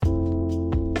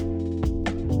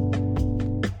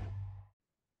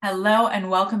Hello and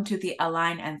welcome to the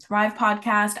Align and Thrive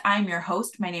podcast. I'm your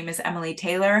host. My name is Emily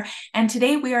Taylor, and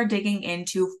today we are digging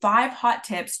into 5 hot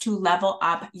tips to level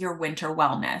up your winter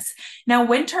wellness. Now,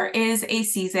 winter is a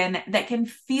season that can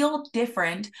feel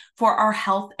different for our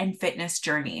health and fitness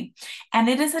journey, and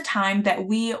it is a time that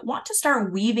we want to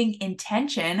start weaving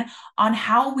intention on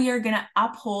how we are going to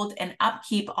uphold and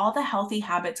upkeep all the healthy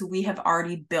habits we have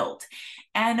already built.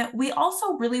 And we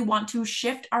also really want to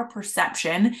shift our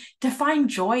perception to find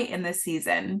joy in this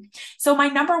season. So my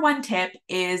number one tip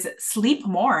is sleep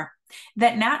more.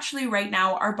 That naturally right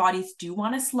now our bodies do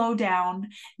want to slow down.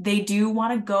 They do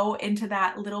want to go into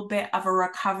that little bit of a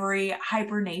recovery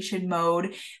hibernation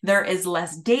mode. There is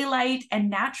less daylight and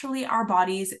naturally our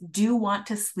bodies do want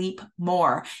to sleep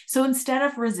more. So instead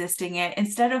of resisting it,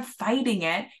 instead of fighting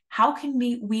it, how can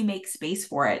we make space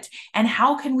for it? And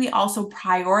how can we also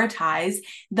prioritize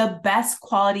the best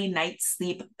quality night's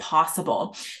sleep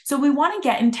possible? So we want to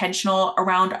get intentional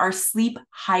around our sleep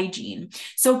hygiene.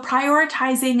 So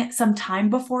prioritizing some time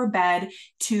before bed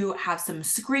to have some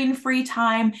screen-free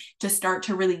time to start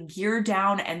to really gear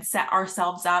down and set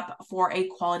ourselves up for a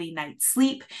quality night's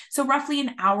sleep. So roughly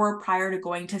an hour prior to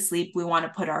going to sleep, we want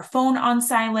to put our phone on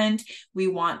silent. We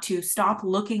want to stop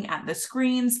looking at the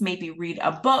screens, maybe read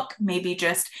a book, maybe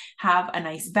just have a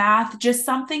nice bath, just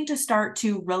something to start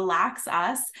to relax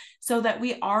us so that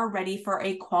we are ready for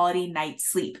a quality night's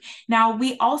sleep. Now,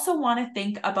 we also want to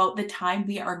think about the time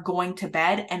we are going to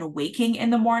bed and waking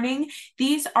in the morning.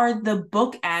 These are the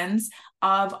bookends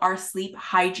of our sleep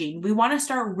hygiene. We want to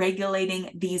start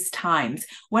regulating these times.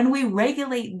 When we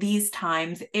regulate these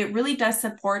times, it really does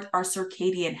support our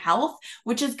circadian health,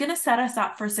 which is going to set us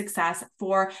up for success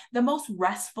for the most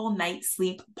restful night's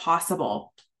sleep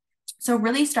possible. So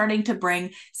really starting to bring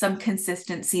some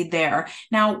consistency there.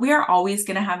 Now, we are always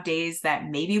going to have days that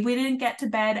maybe we didn't get to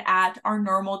bed at our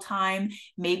normal time.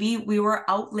 Maybe we were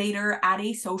out later at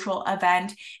a social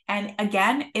event. And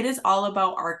again, it is all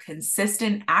about our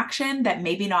consistent action that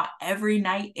maybe not every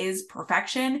night is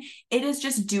perfection. It is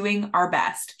just doing our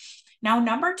best. Now,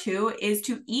 number 2 is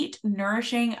to eat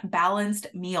nourishing, balanced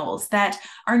meals. That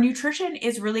our nutrition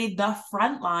is really the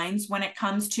front lines when it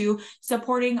comes to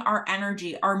supporting our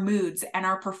energy, our moods, and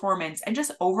our performance, and just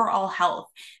overall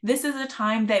health. This is a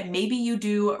time that maybe you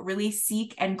do really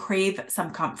seek and crave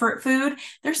some comfort food.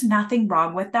 There's nothing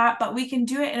wrong with that, but we can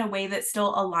do it in a way that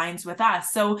still aligns with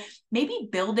us. So maybe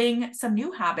building some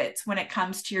new habits when it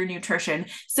comes to your nutrition,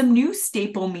 some new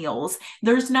staple meals.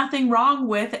 There's nothing wrong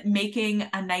with making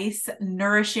a nice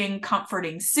nourishing,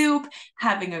 comforting soup,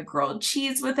 having a grilled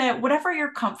cheese with it, whatever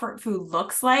your comfort food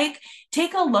looks like.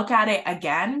 Take a look at it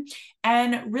again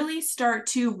and really start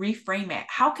to reframe it.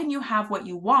 How can you have what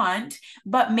you want,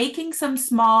 but making some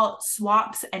small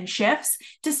swaps and shifts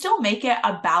to still make it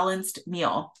a balanced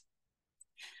meal?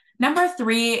 Number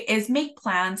 3 is make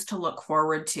plans to look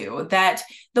forward to. That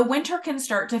the winter can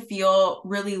start to feel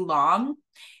really long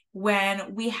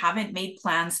when we haven't made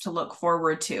plans to look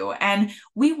forward to. And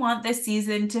we want this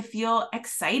season to feel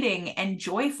exciting and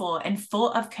joyful and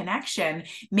full of connection.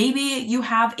 Maybe you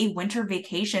have a winter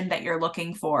vacation that you're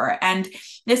looking for, and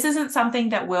this isn't something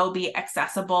that will be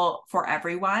accessible for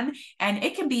everyone. And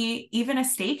it can be even a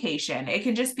staycation. It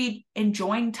can just be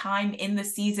enjoying time in the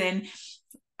season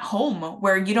home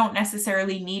where you don't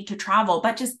necessarily need to travel,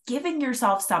 but just giving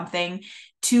yourself something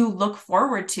to look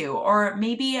forward to. Or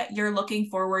maybe you're looking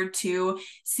forward to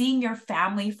seeing your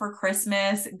family for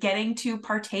Christmas, getting to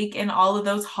partake in all of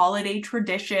those holiday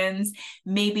traditions.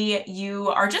 Maybe you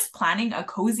are just planning a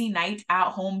cozy night at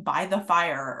home by the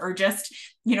fire, or just,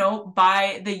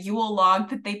 by the Yule log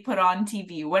that they put on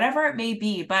TV, whatever it may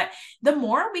be. But the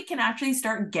more we can actually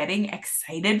start getting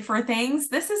excited for things,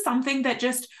 this is something that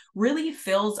just really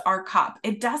fills our cup.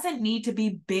 It doesn't need to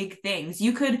be big things.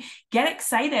 You could get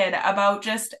excited about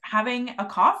just having a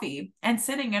coffee and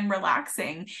sitting and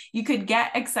relaxing. You could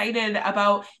get excited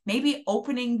about maybe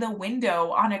opening the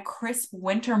window on a crisp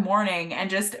winter morning and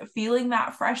just feeling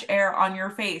that fresh air on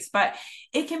your face. But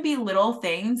it can be little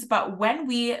things, but when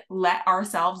we let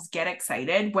ourselves get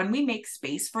excited, when we make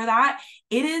space for that,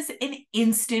 it is an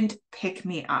instant pick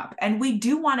me up. And we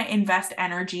do want to invest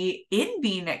energy in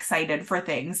being excited for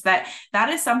things. That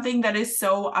is something that is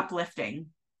so uplifting.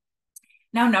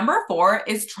 Now, number 4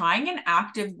 is trying an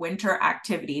active winter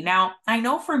activity. Now, I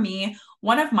know for me,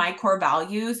 one of my core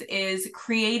values is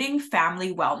creating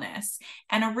family wellness.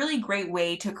 And a really great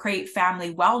way to create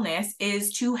family wellness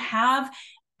is to have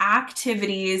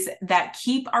activities that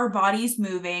keep our bodies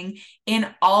moving in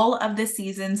all of the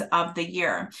seasons of the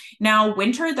year. Now,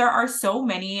 winter, there are so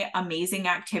many amazing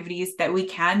activities that we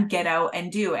can get out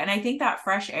and do. And I think that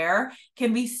fresh air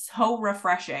can be so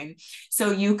refreshing.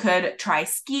 So you could try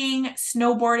skiing,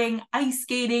 snowboarding, ice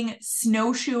skating,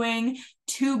 snowshoeing,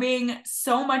 tubing,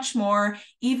 so much more,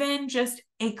 even just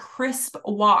a crisp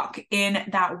walk in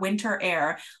that winter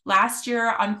air. Last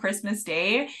year on Christmas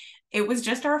Day, it was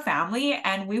just our family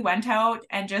and we went out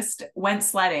and just went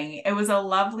sledding. It was a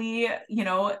lovely,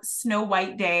 snow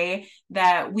white day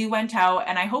that we went out,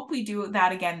 and I hope we do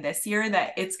that again this year,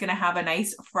 that it's going to have a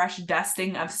nice fresh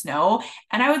dusting of snow.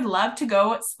 And I would love to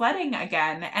go sledding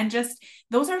again. And just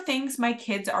those are things my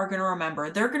kids are going to remember.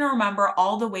 They're going to remember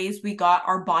all the ways we got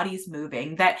our bodies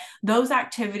moving, that those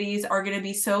activities are going to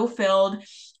be so filled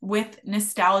with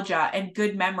nostalgia and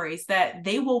good memories that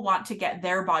they will want to get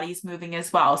their bodies moving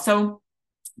as well. So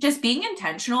just being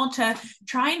intentional to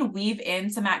try and weave in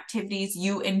some activities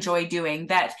you enjoy doing.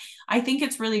 That I think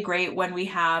it's really great when we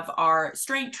have our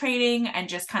strength training and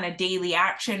just kind of daily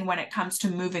action when it comes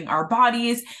to moving our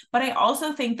bodies. But I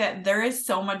also think that there is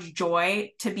so much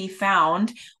joy to be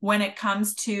found when it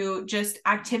comes to just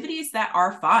activities that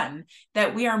are fun,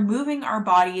 that we are moving our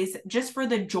bodies just for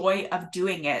the joy of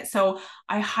doing it. So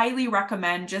I highly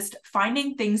recommend just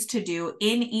finding things to do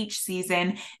in each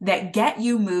season that get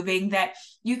you moving, that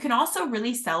you can also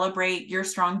really celebrate your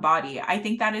strong body. I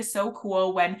think that is so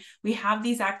cool when we have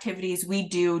these activities we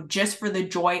do just for the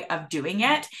joy of doing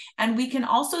it. And we can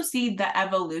also see the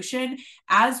evolution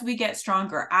as we get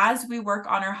stronger, as we work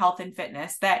on our health and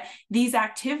fitness, that these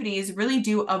activities really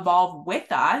do evolve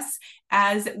with us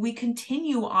as we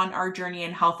continue on our journey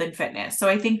in health and fitness. So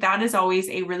I think that is always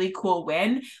a really cool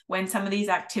win when some of these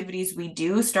activities we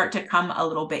do start to come a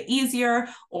little bit easier,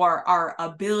 or our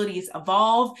abilities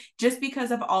evolve just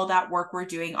because of all that work we're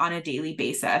doing on a daily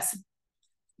basis.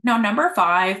 Now, number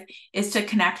 5 is to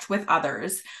connect with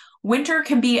others. Winter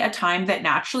can be a time that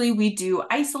naturally we do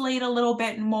isolate a little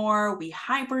bit more, we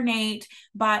hibernate,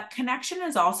 but connection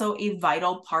is also a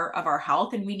vital part of our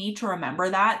health. And we need to remember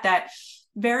that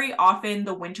very often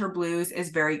the winter blues is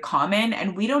very common,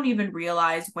 and we don't even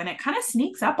realize when it kind of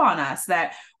sneaks up on us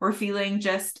that we're feeling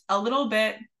just a little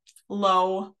bit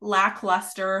low,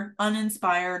 lackluster,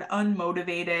 uninspired,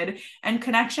 unmotivated. And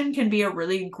connection can be a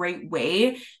really great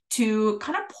way to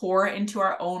kind of pour into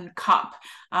our own cup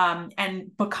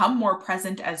and become more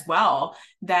present as well.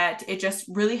 That it just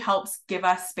really helps give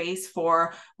us space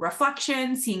for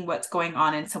reflection, seeing what's going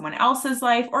on in someone else's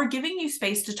life, or giving you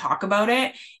space to talk about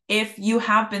it if you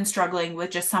have been struggling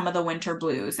with just some of the winter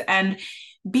blues. And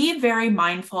be very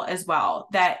mindful as well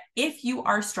that if you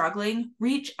are struggling,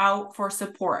 reach out for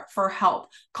support, for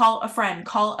help. Call a friend,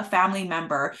 call a family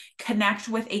member, connect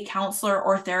with a counselor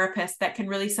or therapist that can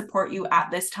really support you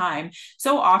at this time.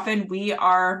 So often we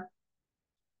are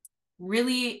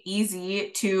really easy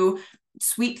to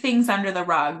sweep things under the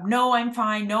rug. No, I'm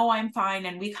fine. No, I'm fine.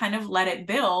 And we kind of let it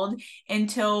build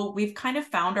until we've kind of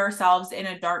found ourselves in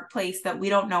a dark place that we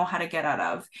don't know how to get out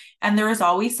of. And there is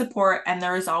always support and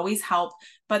there is always help.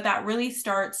 But that really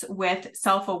starts with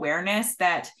self-awareness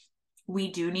that we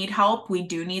do need help, we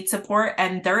do need support,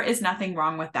 and there is nothing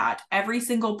wrong with that. Every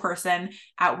single person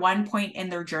at one point in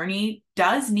their journey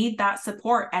does need that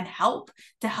support and help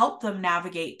to help them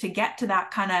navigate to get to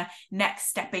that kind of next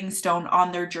stepping stone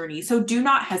on their journey. So do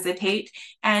not hesitate,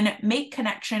 and make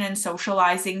connection and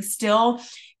socializing still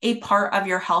a part of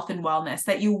your health and wellness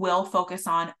that you will focus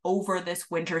on over this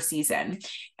winter season.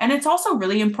 And it's also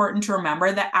really important to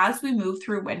remember that as we move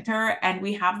through winter and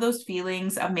we have those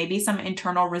feelings of maybe some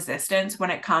internal resistance when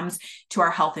it comes to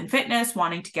our health and fitness,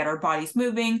 wanting to get our bodies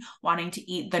moving, wanting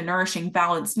to eat the nourishing,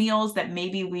 balanced meals that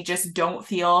maybe we just don't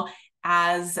feel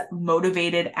as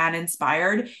motivated and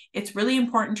inspired, it's really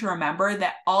important to remember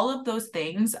that all of those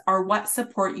things are what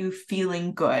support you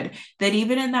feeling good. That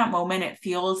even in that moment, it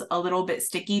feels a little bit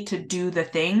sticky to do the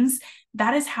things.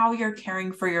 That is how you're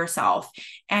caring for yourself.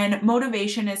 And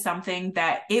motivation is something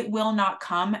that it will not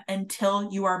come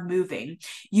until you are moving.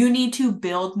 You need to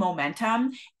build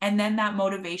momentum, and then that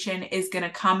motivation is going to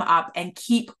come up and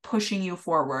keep pushing you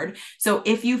forward. So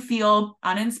if you feel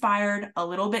uninspired, a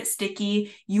little bit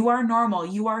sticky, you are normal.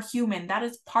 You are human. That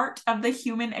is part of the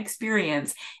human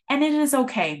experience, and it is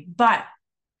okay. But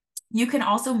you can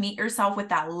also meet yourself with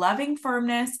that loving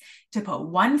firmness to put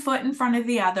one foot in front of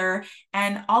the other.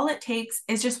 And all it takes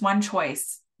is just one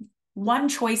choice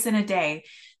in a day,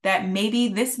 that maybe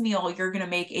this meal you're going to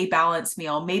make a balanced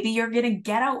meal. Maybe you're going to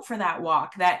get out for that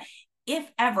walk. That if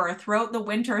ever throughout the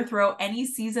winter, throughout any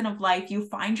season of life, you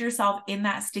find yourself in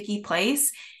that sticky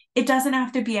place, It doesn't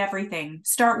have to be everything.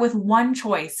 Start with one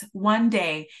choice, one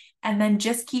day, and then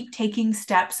just keep taking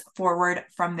steps forward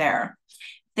from there.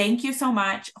 Thank you so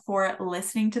much for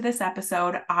listening to this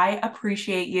episode. I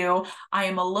appreciate you. I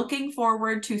am looking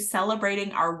forward to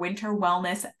celebrating our winter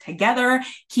wellness together,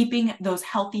 keeping those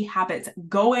healthy habits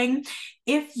going.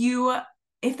 If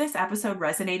this episode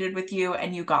resonated with you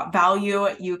and you got value,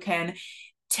 you can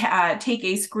take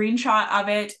a screenshot of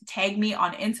it, tag me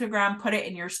on Instagram, put it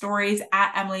in your stories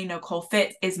at Emily Nicole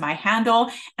Fit is my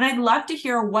handle. And I'd love to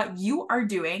hear what you are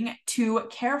doing to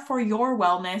care for your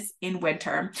wellness in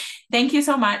winter. Thank you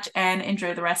so much and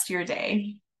enjoy the rest of your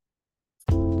day.